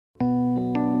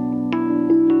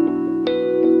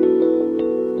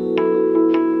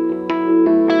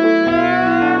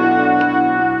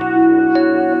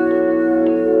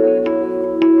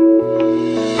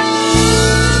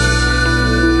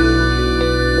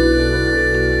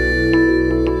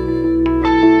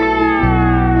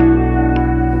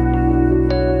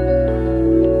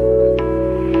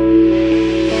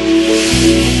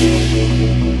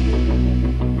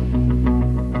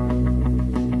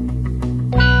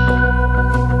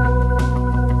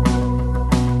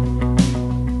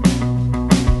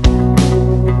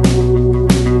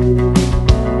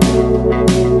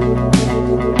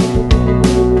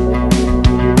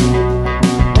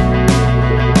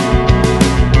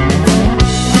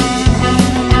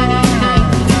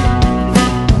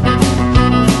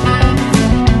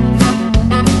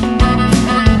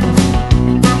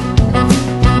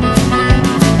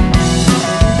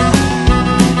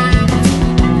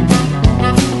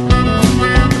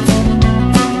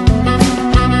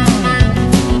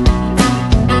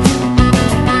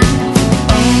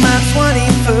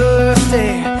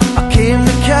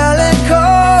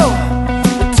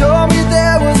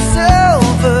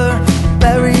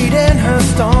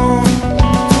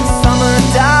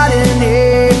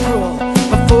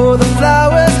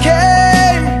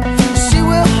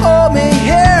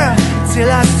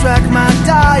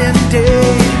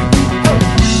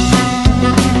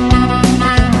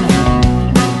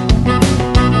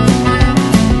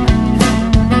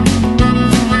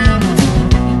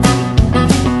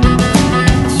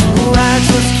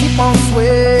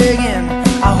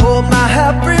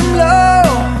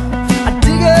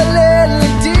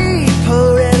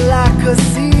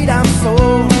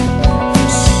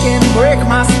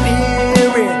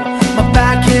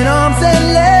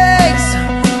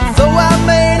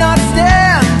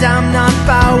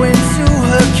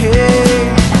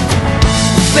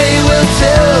will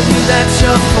tell you that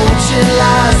your fortune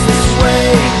lies this way.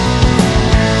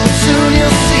 Soon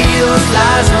you'll see those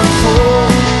lies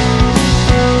unfold.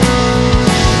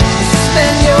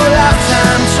 Spend your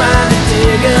lifetime trying to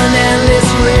dig an endless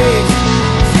grave.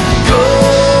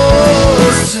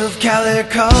 Ghosts of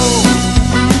Calico.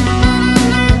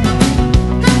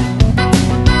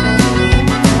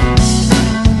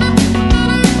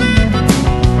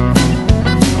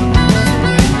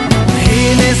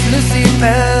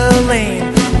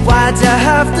 Why'd you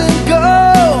have to go?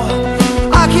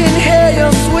 I can hear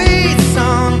your sweet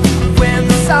song when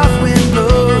the south wind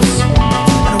blows.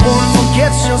 And I won't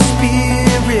forget your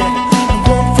spirit, I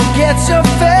won't forget your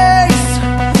face.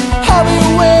 I'll be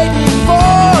waiting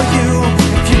for you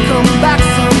if you come back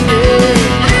someday.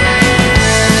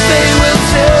 They will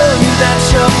tell you that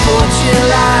your fortune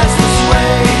lies this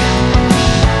way.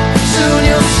 Soon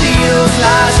you'll see those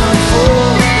lies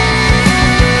unfold.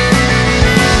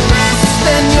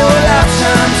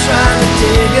 Lifetime trying to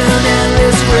dig an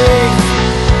endless grave.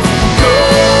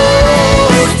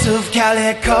 Ghosts of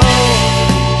Calico.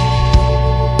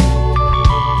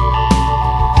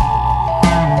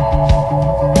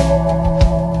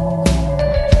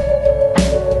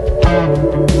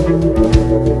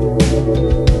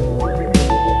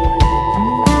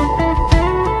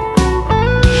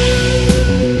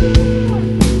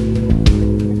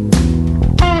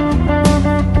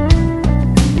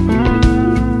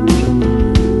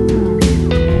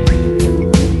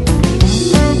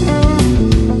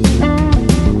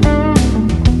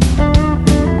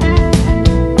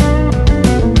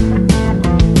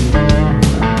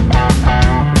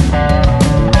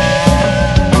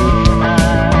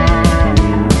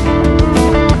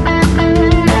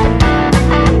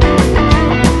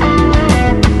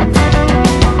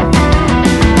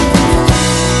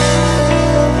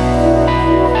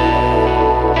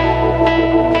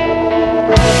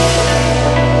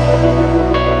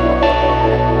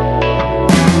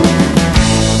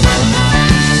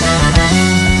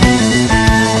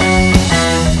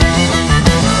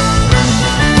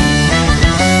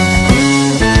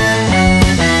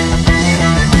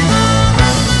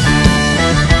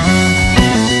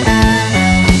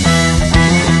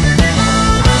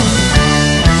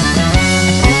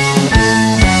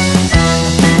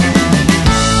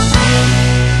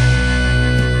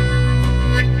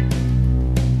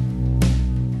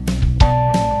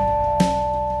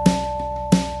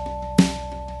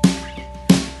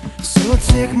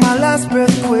 Take my last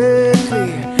breath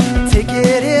quickly, take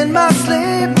it in my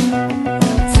sleep,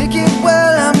 take it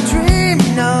while I'm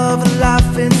dreaming of a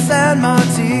life in San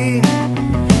Martin.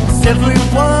 'Cause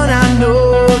everyone I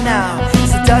know now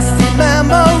is a dusty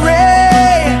memory.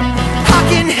 I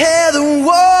can hear the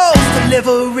walls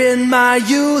delivering my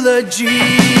eulogy.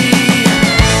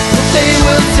 They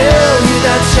will tell you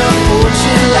that your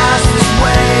fortune lies this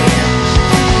way,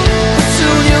 but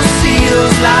soon you'll see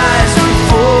those lies